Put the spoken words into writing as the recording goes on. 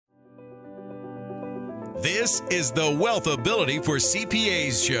This is the Wealth Ability for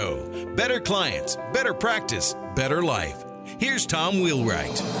CPAs show. Better clients, better practice, better life. Here's Tom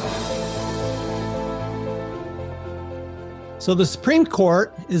Wheelwright. So the Supreme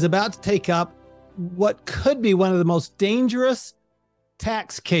Court is about to take up what could be one of the most dangerous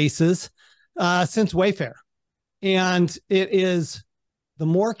tax cases since Wayfair. And it is the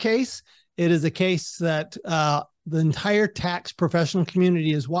Moore case. It is a case that the entire tax professional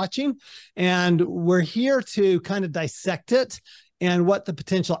community is watching. And we're here to kind of dissect it and what the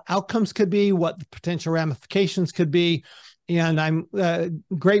potential outcomes could be, what the potential ramifications could be. And I'm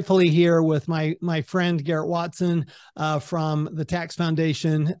gratefully here with my friend Garrett Watson from the Tax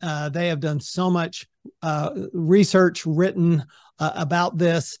Foundation. They have done so much research written about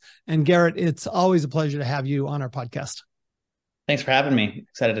this. And Garrett, it's always a pleasure to have you on our podcast. Thanks for having me.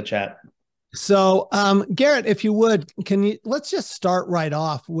 Excited to chat. So, Garrett, if you would, let's just start right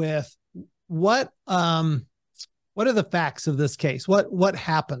off with what are the facts of this case? What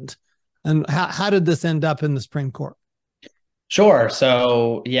happened, and how did this end up in the Supreme Court? Sure.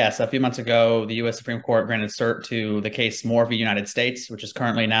 So, yes, a few months ago, the U.S. Supreme Court granted cert to the case Moore v. United States, which is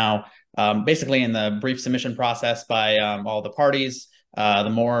currently now basically in the brief submission process by all the parties. The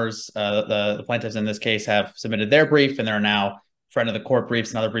Moores, the plaintiffs in this case, have submitted their brief, and there are now front of the court briefs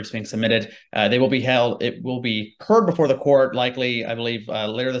and other briefs being submitted. They will be held. It will be heard before the court, likely, I believe,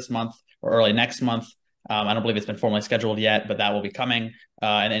 later this month or early next month. I don't believe it's been formally scheduled yet, but that will be coming.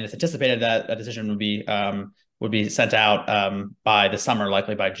 And it's anticipated that a decision would be sent out by the summer,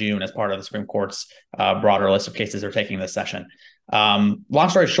 likely by June, as part of the Supreme Court's broader list of cases they're taking this session. Long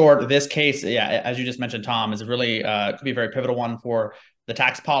story short, this case, as you just mentioned, Tom, is really could be a very pivotal one for the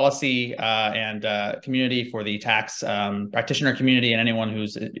tax policy and community, for the tax practitioner community, and anyone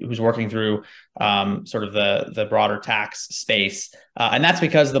who's working through sort of the broader tax space. And that's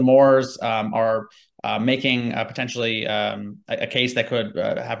because the Moores are making potentially a case that could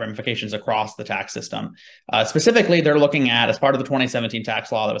have ramifications across the tax system. Specifically, they're looking at, as part of the 2017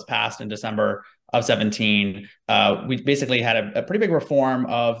 tax law that was passed in December of 17, we basically had a pretty big reform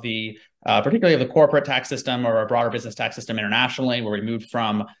of particularly of the corporate tax system, or a broader business tax system internationally, where we moved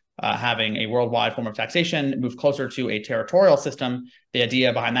from having a worldwide form of taxation, moved closer to a territorial system. The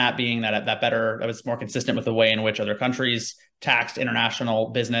idea behind that being that that was more consistent with the way in which other countries taxed international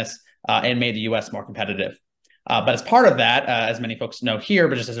business and made the U.S. more competitive. But as part of that, as many folks know here,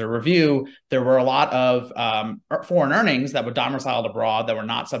 but just as a review, there were a lot of foreign earnings that were domiciled abroad that were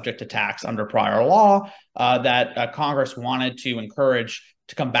not subject to tax under prior law that Congress wanted to encourage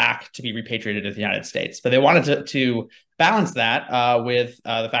to come back to be repatriated to the United States. But they wanted to balance that with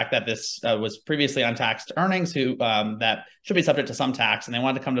the fact that this was previously untaxed earnings that should be subject to some tax, and they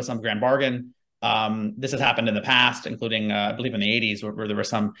wanted to come to some grand bargain. This has happened in the past, including, I believe, in the 80s, where there was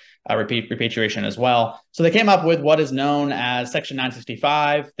some repatriation as well. So they came up with what is known as Section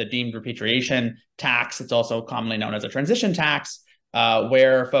 965, the deemed repatriation tax. It's also commonly known as a transition tax,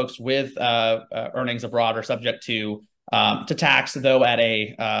 where folks with earnings abroad are subject to tax, though at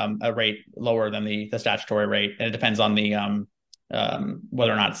a rate lower than the statutory rate, and it depends on the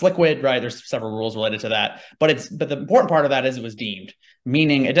whether or not it's liquid, right? There's several rules related to that, but the important part of that is it was deemed,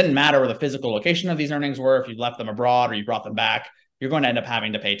 meaning it didn't matter where the physical location of these earnings were. If you left them abroad or you brought them back, you're going to end up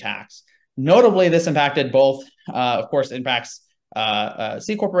having to pay tax. Notably, this impacted both, of course, impacts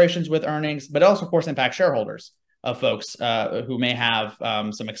C corporations with earnings, but also, of course, impacts shareholders of folks who may have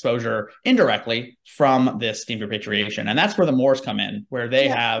some exposure indirectly from this deemed repatriation. And that's where the Moores come in, where they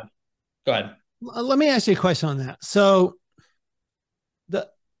have, go ahead. Let me ask you a question on that. So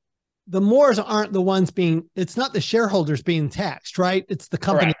the Moores aren't the ones it's not the shareholders being taxed, right? It's the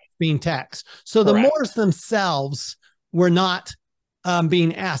company being taxed. So the Moores themselves were not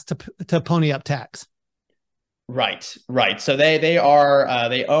being asked to pony up tax. Right. So they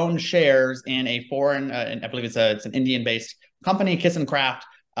own shares in a foreign, I believe it's an Indian-based company, KissenCraft,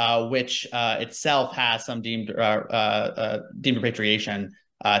 which itself has some deemed repatriation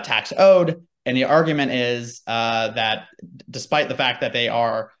tax owed. And the argument is that despite the fact that they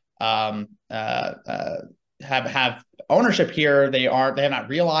are have ownership here, they have not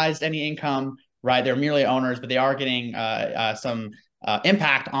realized any income, right? They're merely owners, but they are getting some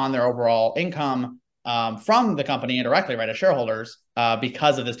impact on their overall income from the company indirectly, right, as shareholders,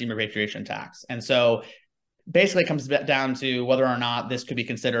 because of this deemed repatriation tax. And so basically it comes down to whether or not this could be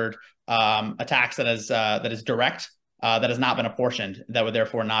considered a tax that is direct, that has not been apportioned, that would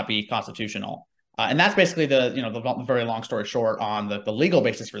therefore not be constitutional. And that's basically the very long story short on the legal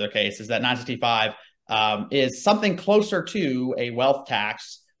basis for their case, is that 965 is something closer to a wealth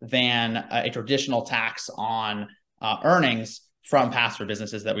tax than a traditional tax on earnings from pass-through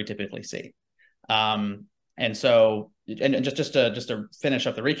businesses that we typically see. And so, and just to finish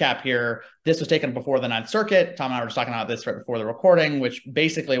up the recap here, this was taken before the Ninth Circuit. Tom and I were just talking about this right before the recording, which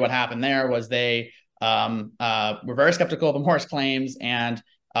basically what happened there was they were very skeptical of the Morris claims and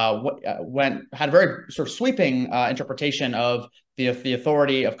had a very sort of sweeping interpretation of the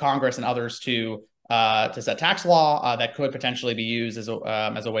authority of Congress and others to set tax law that could potentially be used as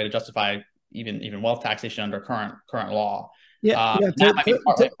a way to justify even wealth taxation under current law. That might be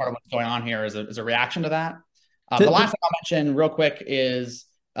part of what's going on here is a reaction to that. The last thing I'll mention real quick is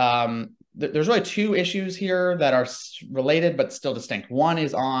there's really two issues here that are related but still distinct. One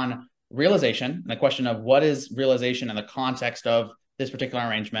is on realization and the question of what is realization in the context of this particular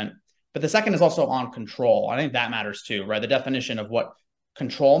arrangement. But the second is also on control. I think that matters too, right? The definition of what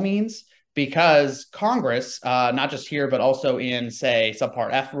control means, because Congress, not just here, but also in, say,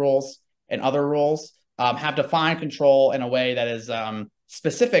 Subpart F rules and other rules, have defined control in a way that is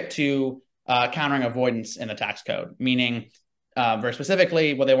specific to countering avoidance in the tax code, meaning very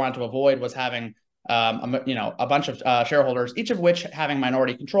specifically what they wanted to avoid was having a bunch of shareholders, each of which having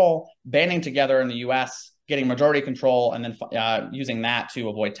minority control, banding together in the U.S., getting majority control, and then using that to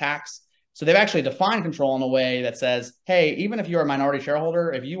avoid tax. So they've actually defined control in a way that says, hey, even if you're a minority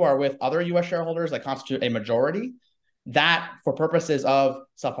shareholder, if you are with other U.S. shareholders that constitute a majority, that for purposes of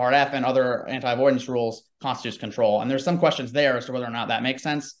Subpart F and other anti-avoidance rules constitutes control. And there's some questions there as to whether or not that makes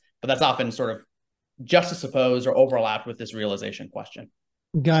sense, but that's often sort of juxtaposed or overlapped with this realization question.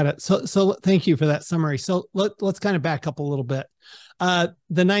 Got it. So thank you for that summary. So let's kind of back up a little bit. The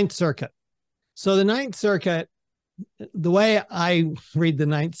Ninth Circuit. So the Ninth Circuit, the way I read the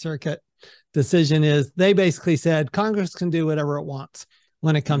Ninth Circuit decision is they basically said Congress can do whatever it wants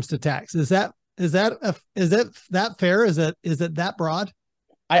when it comes to tax. Is that fair? Is it that broad?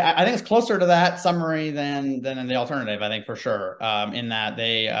 I think it's closer to that summary than in the alternative. I think for sure. In that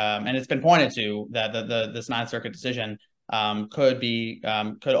they and it's been pointed to that this Ninth Circuit decision could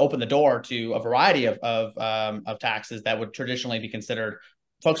open the door to a variety of taxes that would traditionally be considered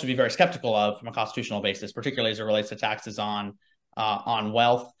folks would be very skeptical of from a constitutional basis, particularly as it relates to taxes on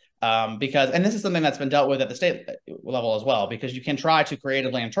wealth. And this is something that's been dealt with at the state level as well, because you can try to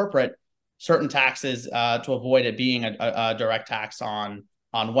creatively interpret certain taxes to avoid it being a direct tax on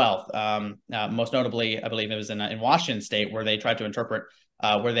wealth. Most notably, I believe it was in Washington state where they tried to interpret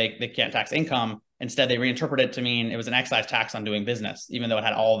where they can't tax income. Instead, they reinterpreted it to mean it was an excise tax on doing business, even though it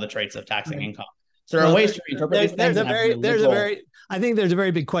had all the traits of taxing income. So there are ways to reinterpret these things. I think there's a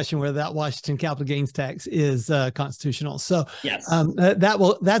very big question whether that Washington capital gains tax is constitutional. So yes,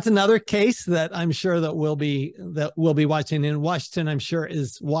 that's another case that I'm sure that we'll be watching. And Washington, I'm sure,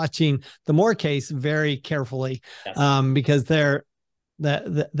 is watching the Moore case very carefully, yes. Because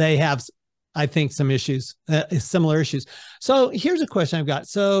they have, I think, some issues, similar issues. So here's a question I've got.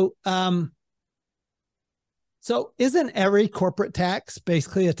 So isn't every corporate tax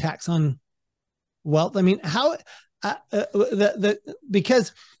basically a tax on wealth? I mean, how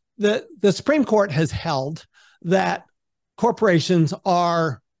because the Supreme Court has held that corporations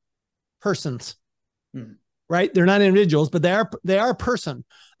are persons, right? They're not individuals, but they are a person.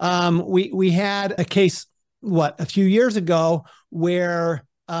 We had a case a few years ago where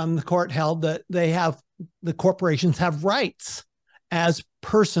the court held that the corporations have rights as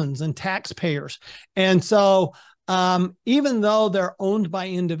persons and taxpayers, and so even though they're owned by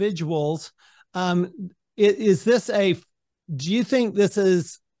individuals. Do you think this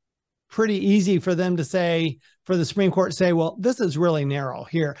is pretty easy for them to say, for the Supreme Court to say, well, this is really narrow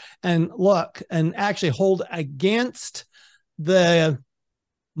here, and look, and actually hold against the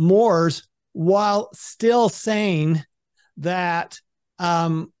Moores while still saying that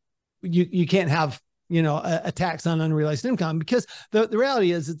you can't have a tax on unrealized income, because the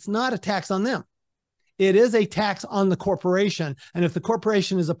reality is it's not a tax on them. It is a tax on the corporation. And if the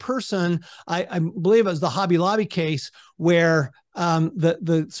corporation is a person, I believe it was the Hobby Lobby case where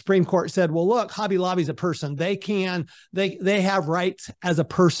the Supreme Court said, well, look, Hobby Lobby is a person. They have rights as a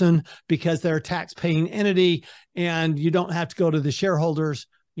person because they're a tax-paying entity, and you don't have to go to the shareholders.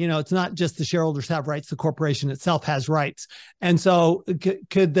 It's not just the shareholders have rights, the corporation itself has rights. And so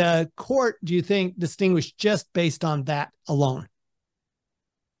could the court, do you think, distinguish just based on that alone?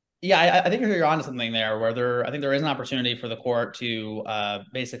 Yeah, I think you're onto something there where I think there is an opportunity for the court to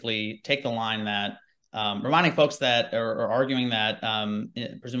basically take the line that reminding folks that are arguing that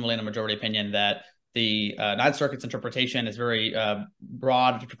presumably in a majority opinion that the Ninth Circuit's interpretation is very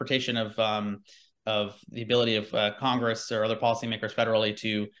broad interpretation of the ability of Congress or other policymakers federally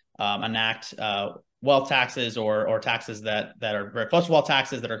to enact wealth taxes or taxes that are very close to wealth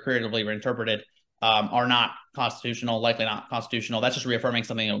taxes that are creatively reinterpreted are not constitutional, likely not constitutional. That's just reaffirming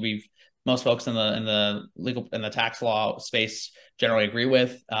something that we've most folks in the legal and the tax law space generally agree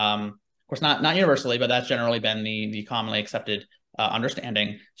with. Of course, not universally, but that's generally been the commonly accepted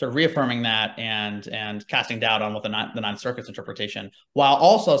understanding, sort of reaffirming that and casting doubt on what the Ninth Circuit's interpretation, while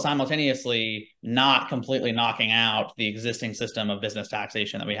also simultaneously not completely knocking out the existing system of business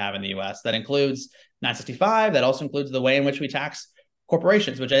taxation that we have in the U.S. That includes 965. That also includes the way in which we tax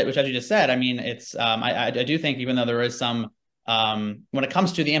corporations, which as you just said, I mean, it's I do think, even though there is some when it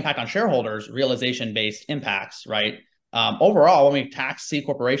comes to the impact on shareholders, realization-based impacts, right? Overall, when we tax C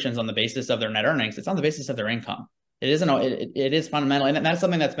corporations on the basis of their net earnings, it's on the basis of their income. It isn't. It is fundamental, and that's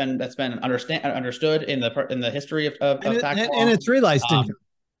something that's been understood in the history of tax law. And it's realized income.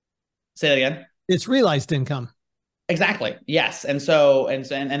 Say that again. It's realized income. Exactly. Yes. And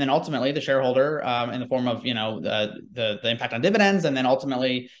then ultimately the shareholder, in the form of the impact on dividends, and then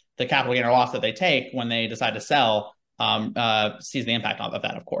ultimately the capital gain or loss that they take when they decide to sell, sees the impact of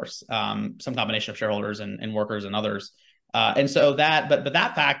that, of course. Some combination of shareholders and workers and others. And so that, but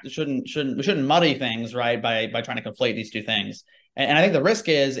that fact we shouldn't muddy things, right, by trying to conflate these two things. And I think the risk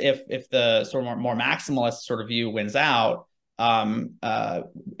is if the sort of more maximalist sort of view wins out, in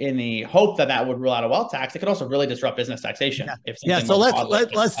the hope that would rule out a wealth tax, it could also really disrupt business taxation. So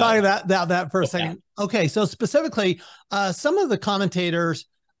let's talk about that for a second. Okay, so specifically, some of the commentators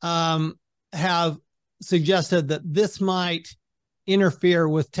have suggested that this might interfere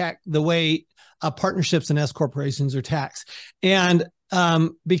with the way partnerships and S corporations are taxed, and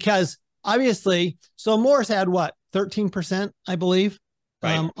because obviously, so Moore's had what, 13%, I believe,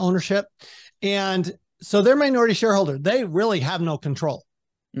 right, ownership, and so they're minority shareholder. They really have no control.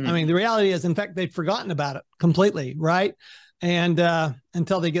 I mean, the reality is, in fact, they've forgotten about it completely, right? And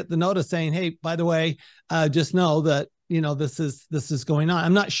until they get the notice saying, "Hey, by the way, just know that this is going on."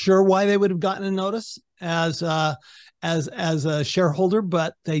 I'm not sure why they would have gotten a notice as a shareholder,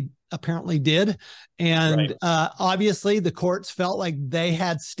 but they apparently did. And obviously, the courts felt like they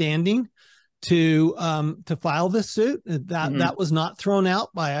had standing to file this suit. That was not thrown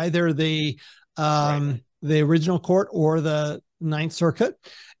out by either the original court or the Ninth Circuit.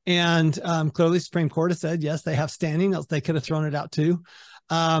 And clearly Supreme Court has said, yes, they have standing, else they could have thrown it out too.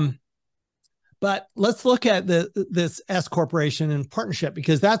 But let's look at this S corporation and partnership,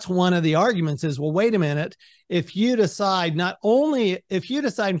 because that's one of the arguments is, well, wait a minute. If you decide in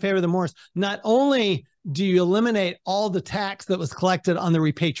favor of the Moores, not only do you eliminate all the tax that was collected on the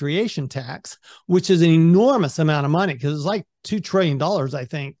repatriation tax, which is an enormous amount of money, because it's like $2 trillion, I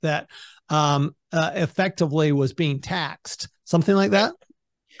think, that effectively was being taxed, something like that.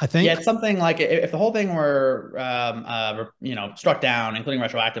 I think. Yeah, it's something like, if the whole thing were, struck down, including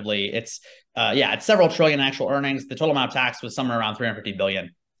retroactively, it's several trillion actual earnings. The total amount of tax was somewhere around 350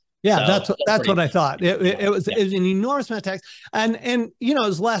 billion. Yeah, so that's what I thought. It was an enormous amount of tax, and it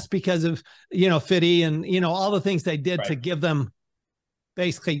was less because of FDII and all the things they did to give them,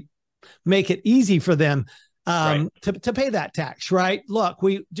 basically make it easy for them to pay that tax. Right? Look,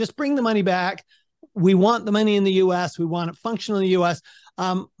 we just bring the money back. We want the money in the U.S. We want it functional in the U.S.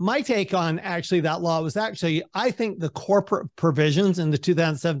 My take on actually that law was I think the corporate provisions in the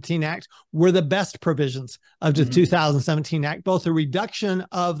 2017 Act were the best provisions of the 2017 Act, both the reduction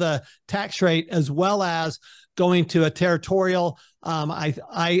of the tax rate as well as going to a territorial. I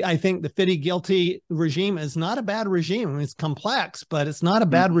think the FDII GILTI regime is not a bad regime. I mean, it's complex, but it's not a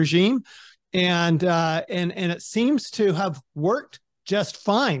bad regime, and it seems to have worked just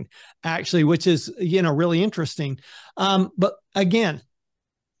fine, actually, which is really interesting. But again,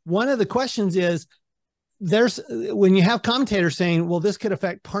 one of the questions is, when you have commentators saying, well, this could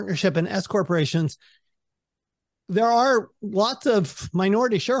affect partnership and S corporations, there are lots of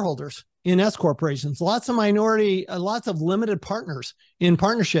minority shareholders in S corporations, lots of limited partners in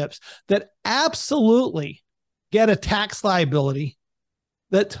partnerships that absolutely get a tax liability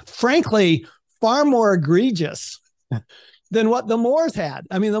that's frankly far more egregious than what the Moores had.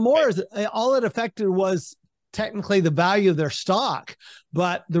 I mean, the Moores, all it affected was technically the value of their stock,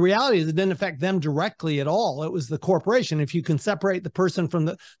 but the reality is it didn't affect them directly at all. It was the corporation. If you can separate the person from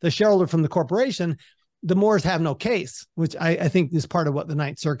the shareholder from the corporation, the Moores have no case, which I think is part of what the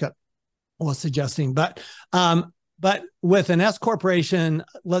Ninth Circuit was suggesting. But with an S corporation,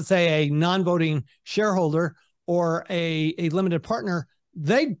 let's say a non-voting shareholder or a limited partner,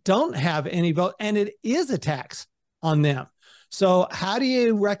 they don't have any vote, and it is a tax on them. So how do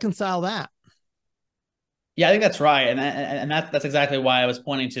you reconcile that? Yeah, I think that's right, and that's exactly why I was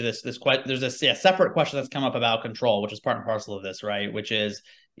pointing to this. There's this separate question that's come up about control, which is part and parcel of this, right? Which is,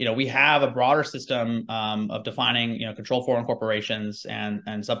 we have a broader system of defining, control foreign corporations and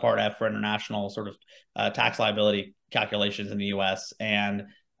subpart F for international sort of tax liability calculations in the U.S. And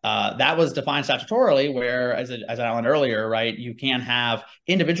That was defined statutorily, where, as I outlined earlier, right, you can have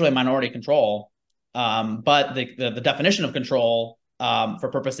individually minority control, but the definition of control for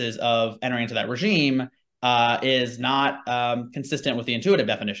purposes of entering into that regime is not consistent with the intuitive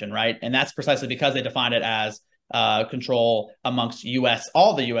definition, right? And that's precisely because they defined it as control amongst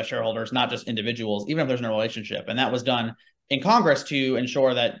all the U.S. shareholders, not just individuals, even if there's no relationship. And that was done in Congress to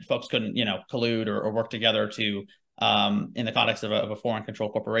ensure that folks couldn't, collude or work together to, in the context of a foreign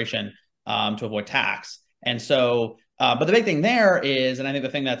controlled corporation, to avoid tax. And so, but the big thing there is, and I think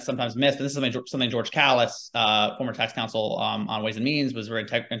the thing that's sometimes missed, and this is something George Callis, former tax counsel on Ways and Means, was very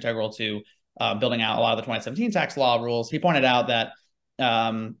integral to building out a lot of the 2017 tax law rules. He pointed out that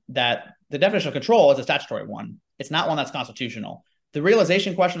that the definition of control is a statutory one. It's not one that's constitutional. The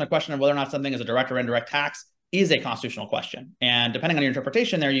realization question, the question of whether or not something is a direct or indirect tax, is a constitutional question. And depending on your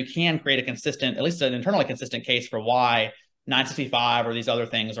interpretation there, you can create a consistent, at least an internally consistent case for why 965 or these other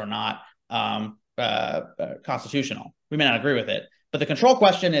things are not constitutional. We may not agree with it. But the control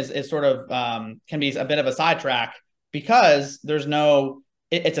question is sort of, can be a bit of a sidetrack, because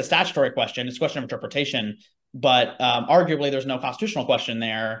it's a statutory question. It's a question of interpretation. But arguably, there's no constitutional question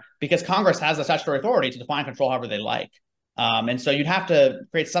there, because Congress has the statutory authority to define control however they like. And so you'd have to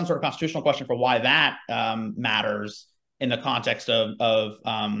create some sort of constitutional question for why that matters in the context of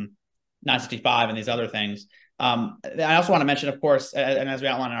 965 and these other things. I also want to mention, of course, and as we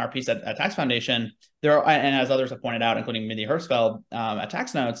outlined in our piece at Tax Foundation, and as others have pointed out, including Mindy Hertzfeld at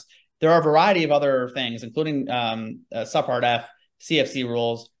Tax Notes, there are a variety of other things, including Subpart F, CFC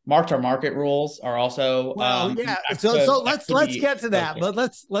rules, mark-to-market rules are also. So let's get to that, but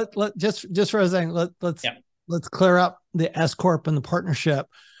let's just for a second, let's clear up the S corp and the partnership.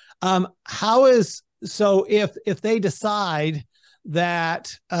 If they decide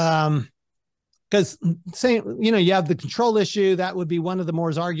that, because saying, you have the control issue, that would be one of the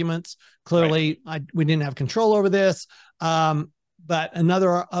Moore's arguments. Clearly, we didn't have control over this, but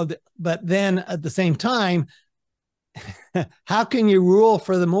then at the same time, how can you rule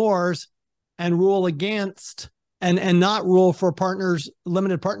for the Moores and rule against and not rule for partners,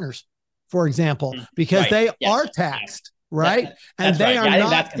 limited partners, for example, because they are taxed, right? And they are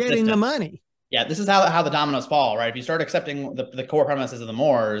not getting the money. Yeah, this is how the dominoes fall, right? If you start accepting the core premises of the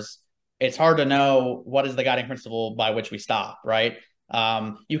Moores, it's hard to know what is the guiding principle by which we stop, right?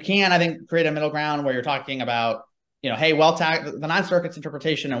 You can, I think, create a middle ground where you're talking about, hey, the Ninth Circuit's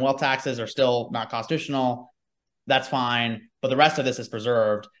interpretation and wealth taxes are still not constitutional. That's fine, but the rest of this is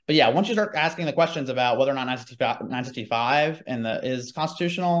preserved. But yeah, once you start asking the questions about whether or not 965 is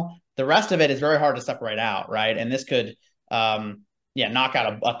constitutional, the rest of it is very hard to separate out, right? And this could, knock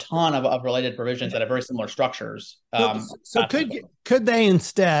out a ton of related provisions that have very similar structures. So could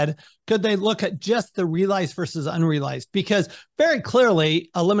they look at just the realized versus unrealized? Because very clearly,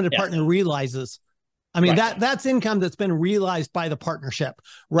 a limited partner realizes. I mean, that's income that's been realized by the partnership,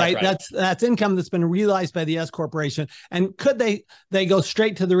 right? That's income that's been realized by the S corporation. And could they go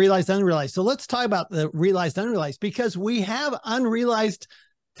straight to the realized unrealized? So let's talk about the realized unrealized, because we have unrealized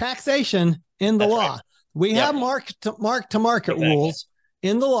taxation in the law. We have mark to market rules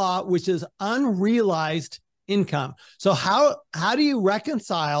in the law, which is unrealized income. So how do you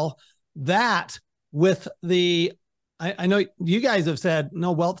reconcile that with I know you guys have said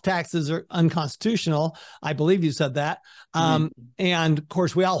no, wealth taxes are unconstitutional. I believe you said that. And of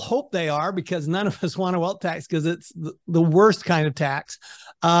course, we all hope they are, because none of us want a wealth tax, because it's the worst kind of tax.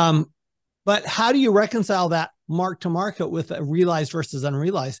 But how do you reconcile that mark to market with a realized versus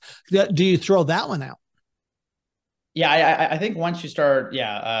unrealized? Do you throw that one out? Yeah, I think once you start,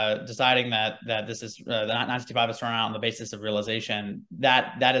 deciding that this is the 965 is thrown out on the basis of realization,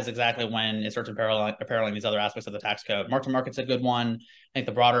 that is exactly when it starts imperiling these other aspects of the tax code. Mark to market's a good one. I think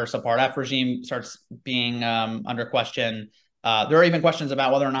the broader Subpart F regime starts being under question. There are even questions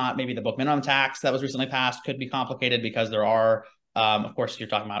about whether or not maybe the book minimum tax that was recently passed could be complicated, because there are, of course, you're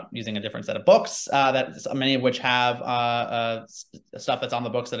talking about using a different set of books that many of which have stuff that's on the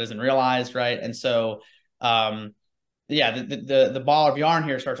books that isn't realized, right? And so. The ball of yarn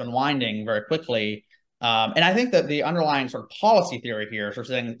here starts unwinding very quickly. And I think that the underlying sort of policy theory here, sort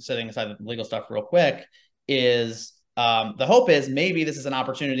of setting aside the legal stuff real quick, is the hope is maybe this is an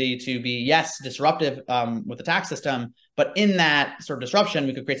opportunity to be, disruptive with the tax system, but in that sort of disruption,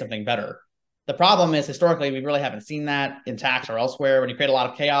 we could create something better. The problem is, historically, we really haven't seen that in tax or elsewhere. When you create a lot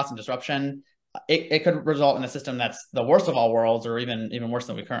of chaos and disruption, it could result in a system that's the worst of all worlds, or even worse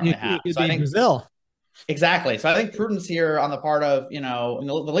than we currently have. So I think Brazil. Exactly. So I think prudence here on the part of,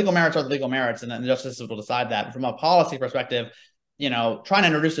 the legal merits are the legal merits, and then the justices will decide that. But from a policy perspective, trying to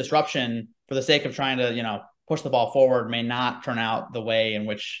introduce disruption for the sake of trying to, push the ball forward may not turn out the way in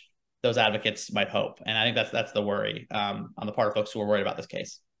which those advocates might hope. And I think that's the worry on the part of folks who are worried about this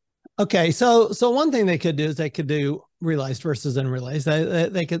case. Okay, so one thing they could do is they could do realized versus unrealized.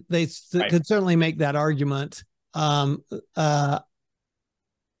 They could certainly make that argument. And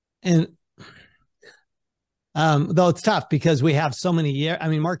though it's tough because we have so many years. I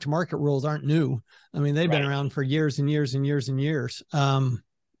mean, mark to market rules aren't new. I mean, they've been around for years and years and years and years.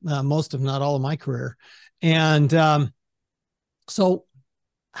 Most, if not all, of my career. And so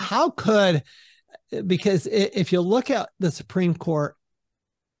how could, because if you look at the Supreme Court,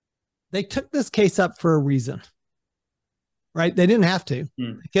 they took this case up for a reason, right? They didn't have to.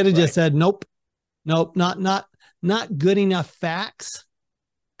 They could have just said, nope, not good enough facts.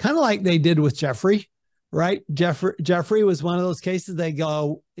 Kind of like they did with Jeffrey, right? Jeffrey was one of those cases. They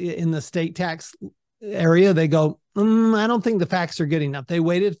go in the state tax area. They go, I don't think the facts are good enough. They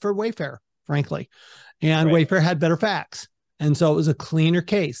waited for Wayfair, frankly, and Wayfair had better facts. And so it was a cleaner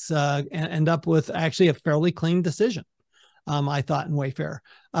case, end up with actually a fairly clean decision. I thought in Wayfair.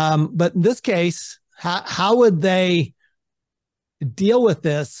 But in this case, how would they deal with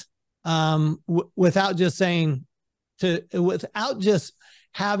this without just saying without just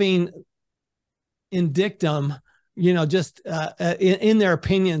having in dictum, just in their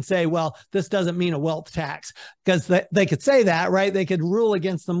opinion, say, well, this doesn't mean a wealth tax, because they could say that, right? They could rule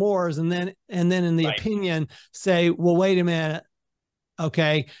against the Moores and then in the opinion say, well, wait a minute.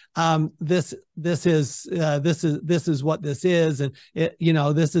 Okay. This is what this is. And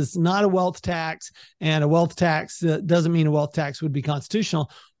this is not a wealth tax, and a wealth tax doesn't mean a wealth tax would be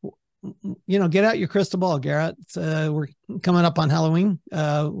constitutional. Get out your crystal ball, Garrett. We're coming up on Halloween.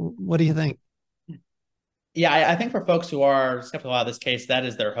 What do you think? Yeah, I think for folks who are skeptical about this case, that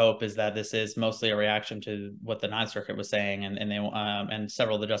is their hope, is that this is mostly a reaction to what the Ninth Circuit was saying, and they and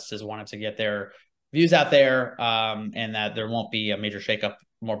several of the justices wanted to get their views out there, and that there won't be a major shakeup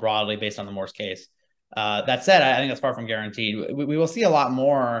more broadly based on the Moores case. That said, I think that's far from guaranteed. We will see a lot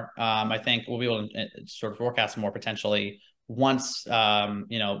more. I think we'll be able to sort of forecast more potentially once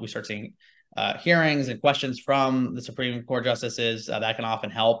we start seeing hearings and questions from the Supreme Court justices. That can often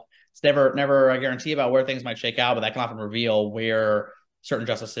help. It's never a guarantee about where things might shake out, but that can often reveal where certain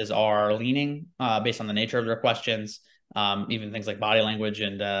justices are leaning based on the nature of their questions. Even things like body language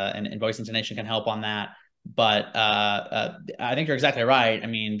and voice intonation can help on that. But I think you're exactly right. I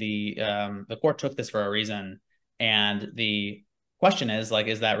mean, the court took this for a reason, and the question is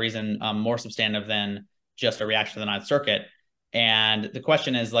that reason more substantive than just a reaction to the Ninth Circuit? And the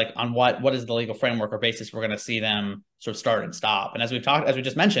question is on what is the legal framework or basis we're going to see them sort of start and stop? And as we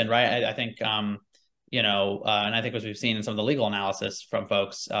just mentioned, right, I think and I think as we've seen in some of the legal analysis from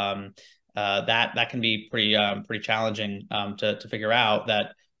folks, that can be pretty challenging to figure out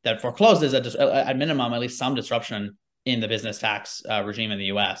that forecloses at minimum at least some disruption in the business tax regime in the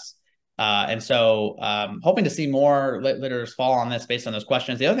U.S. And so hoping to see more litigants fall on this based on those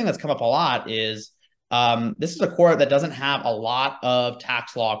questions. The other thing that's come up a lot is this is a court that doesn't have a lot of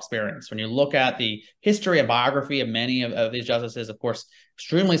tax law experience. When you look at the history and biography of many of these justices, of course,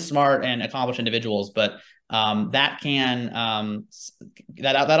 extremely smart and accomplished individuals, but that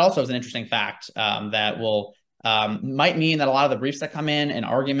also is an interesting fact that might mean that a lot of the briefs that come in and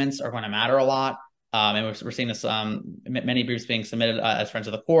arguments are going to matter a lot. And we're seeing this many briefs being submitted as friends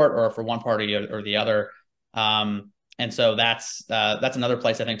of the court or for one party or the other. And so that's another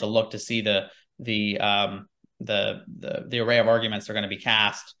place I think to look to see the array of arguments that are going to be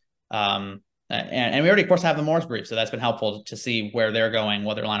cast. And we already, of course, have the Moores brief, so that's been helpful to see where they're going,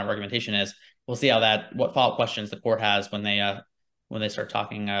 what their line of argumentation is. We'll see what follow-up questions the court has when they start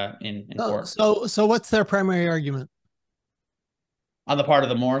talking in court. So what's their primary argument on the part of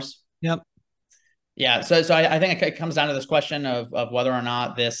the Moores? Yep. Yeah. So I think it comes down to this question of whether or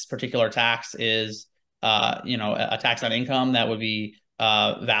not this particular tax is a tax on income that would be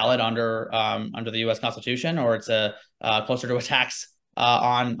valid under the U.S. Constitution, or it's closer to a tax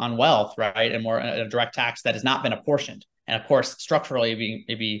on wealth, right, and more a direct tax that has not been apportioned. And of course, structurally,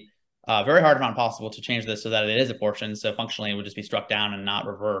 it'd be very hard, if not impossible, to change this so that it is apportioned. So functionally, it would just be struck down and not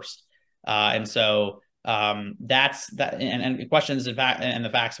reversed. And so that's that. And questions in fact, and the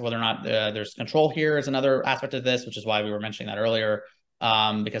facts of whether or not there's control here is another aspect of this, which is why we were mentioning that earlier,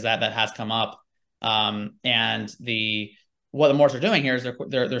 because that has come up. And what the Moores are doing here is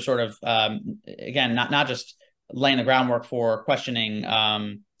they're sort of again not just laying the groundwork for questioning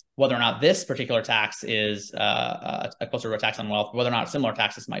whether or not this particular tax is closer to a tax on wealth, whether or not similar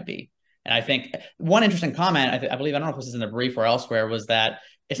taxes might be. And I think one interesting comment, I believe, I don't know if this is in the brief or elsewhere, was that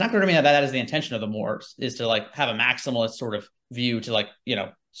it's not clear to me that is the intention of the Moores, is to have a maximalist sort of view to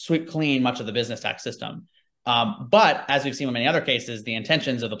sweep clean much of the business tax system. But as we've seen in many other cases, the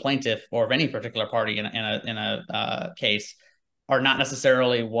intentions of the plaintiff or of any particular party in a case are not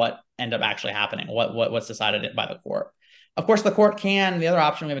necessarily what end up actually happening, what's decided by the court. Of course, the court can, the other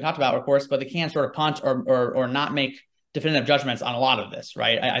option we haven't talked about, of course, but they can sort of punt or not make definitive judgments on a lot of this,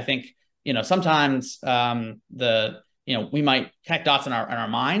 right? I think, sometimes we might connect dots in our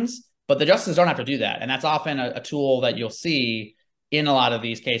minds, but the justices don't have to do that. And that's often a tool that you'll see in a lot of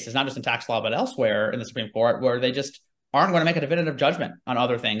these cases, not just in tax law, but elsewhere in the Supreme Court, where they just aren't going to make a definitive judgment on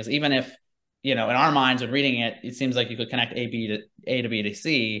other things, even if, in our minds when reading it, it seems like you could connect A to B to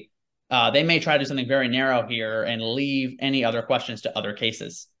C. They may try to do something very narrow here and leave any other questions to other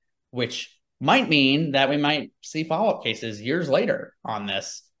cases, which might mean that we might see follow-up cases years later on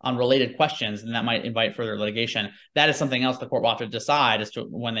this, on related questions, and that might invite further litigation. That is something else the court will have to decide as to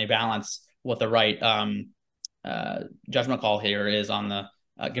when they balance what the right judgment call here is on the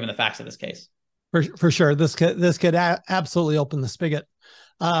given the facts of this case. For sure, this could absolutely open the spigot.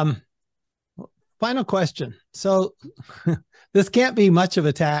 Final question. So this can't be much of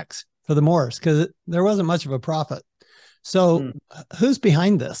a tax for the Moores because there wasn't much of a profit. So who's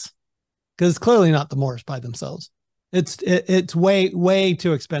behind this? Because it's clearly not the Moores by themselves. It's way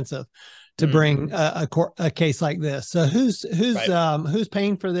too expensive to bring a case like this. So who's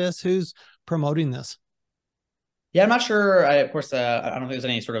paying for this? Who's promoting this? Yeah, I'm not sure. Of course, I don't think there's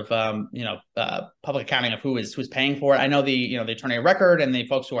any sort of public accounting of who's paying for it. I know the attorney of record and the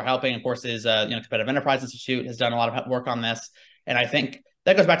folks who are helping, of course, is Competitive Enterprise Institute has done a lot of work on this, and I think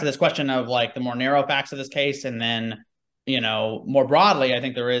that goes back to this question of like the more narrow facts of this case, and then more broadly, I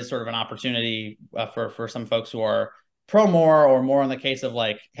think there is sort of an opportunity for some folks who are pro Moore or more in the case of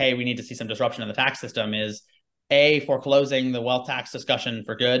like, hey, we need to see some disruption in the tax system, is foreclosing the wealth tax discussion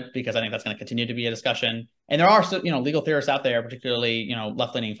for good, because I think that's going to continue to be a discussion. And there are legal theorists out there, particularly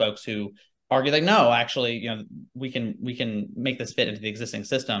left-leaning folks, who argue like, no, actually, we can make this fit into the existing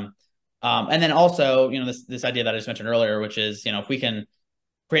system. And then also, this idea that I just mentioned earlier, which is, if we can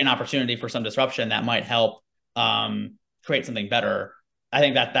create an opportunity for some disruption that might help create something better, I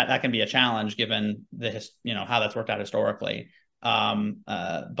think that can be a challenge given the how that's worked out historically.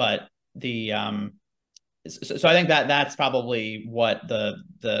 But the So I think that's probably what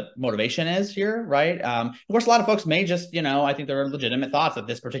the motivation is here, right? Of course, a lot of folks may just, I think there are legitimate thoughts that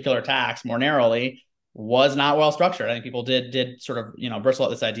this particular tax, more narrowly, was not well structured. I think people did sort of, bristle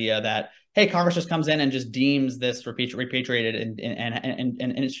at this idea that, hey, Congress just comes in and just deems this repatriated and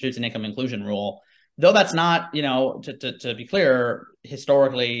institutes an income inclusion rule. Though that's not, to be clear,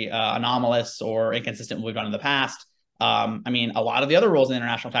 historically anomalous or inconsistent with what we've done in the past. A lot of the other rules in the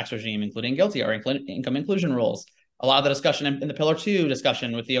international tax regime, including GILTI, are income inclusion rules. A lot of the discussion in the Pillar 2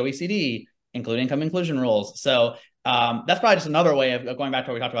 discussion with the OECD include income inclusion rules. So that's probably just another way of going back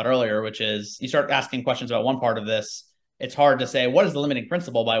to what we talked about earlier, which is you start asking questions about one part of this, it's hard to say, what is the limiting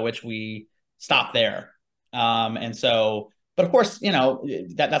principle by which we stop there? But of course,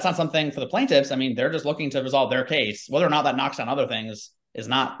 that's not something for the plaintiffs. They're just looking to resolve their case. Whether or not that knocks down other things is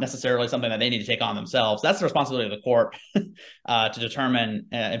not necessarily something that they need to take on themselves. That's the responsibility of the court to determine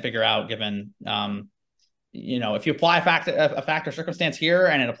and figure out, given, if you apply a fact or circumstance here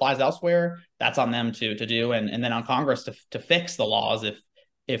and it applies elsewhere, that's on them to do. And then on Congress to fix the laws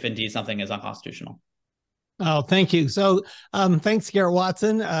if indeed something is unconstitutional. Oh, thank you. So thanks, Garrett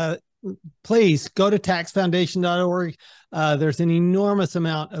Watson. Please go to taxfoundation.org. There's an enormous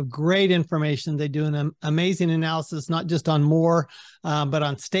amount of great information. They do an amazing analysis, not just on Moore, but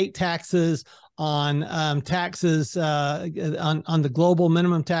on state taxes, on taxes, on the global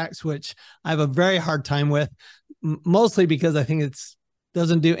minimum tax, which I have a very hard time with, mostly because I think it's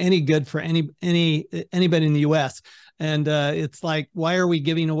doesn't do any good for anybody in the U.S. And it's like, why are we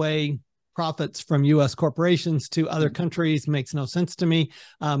giving away profits from U.S. corporations to other countries? Makes no sense to me.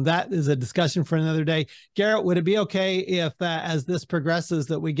 That is a discussion for another day. Garrett, would it be okay if, as this progresses,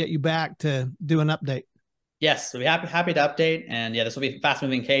 that we get you back to do an update? Yes, we'll be happy to update. And yeah, this will be a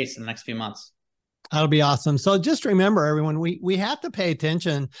fast-moving case in the next few months. That'll be awesome. So just remember, everyone, we have to pay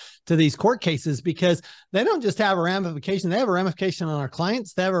attention to these court cases because they don't just have a ramification. They have a ramification on our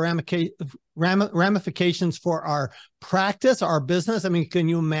clients. They have a ramifications for our practice, our business. Can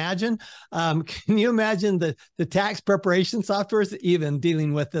you imagine? The tax preparation softwares even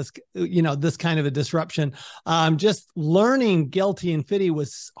dealing with this, this kind of a disruption? Just learning GILTI and FDII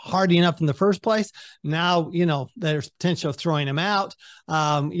was hard enough in the first place. Now, there's potential of throwing them out.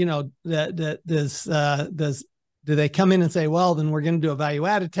 Do they come in and say, well, then we're going to do a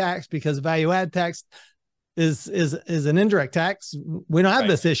value-added tax because value-added tax is an indirect tax, we don't have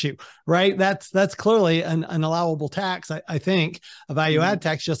this issue, right? That's clearly an allowable tax. I think a value add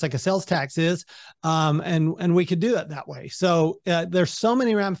tax, just like a sales tax is, and we could do it that way. So there's so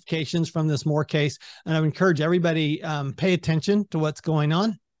many ramifications from this Moore case, and I would encourage everybody pay attention to what's going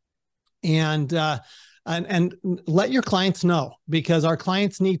on, and let your clients know, because our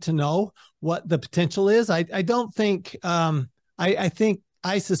clients need to know what the potential is.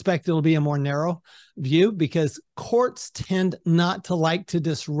 I suspect it'll be a more narrow view, because courts tend not to like to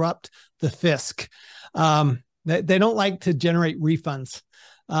disrupt the fisc. They don't like to generate refunds.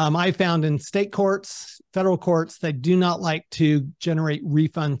 I found in state courts, federal courts, they do not like to generate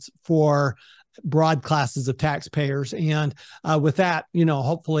refunds for broad classes of taxpayers. And with that,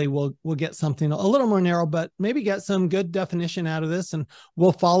 hopefully we'll get something a little more narrow, but maybe get some good definition out of this, and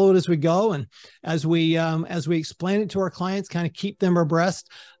we'll follow it as we go. And as we explain it to our clients, kind of keep them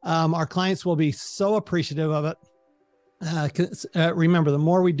abreast, our clients will be so appreciative of it. Remember, the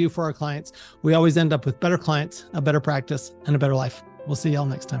more we do for our clients, we always end up with better clients, a better practice, and a better life. We'll see y'all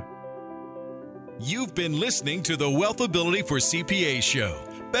next time. You've been listening to the Wealthability for CPAs show.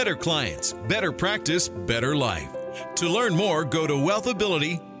 Better clients, better practice, better life. To learn more, go to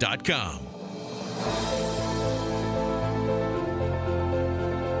wealthability.com.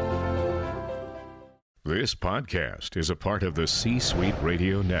 This podcast is a part of the C-Suite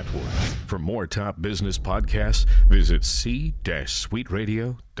Radio Network. For more top business podcasts, visit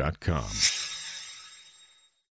c-suiteradio.com.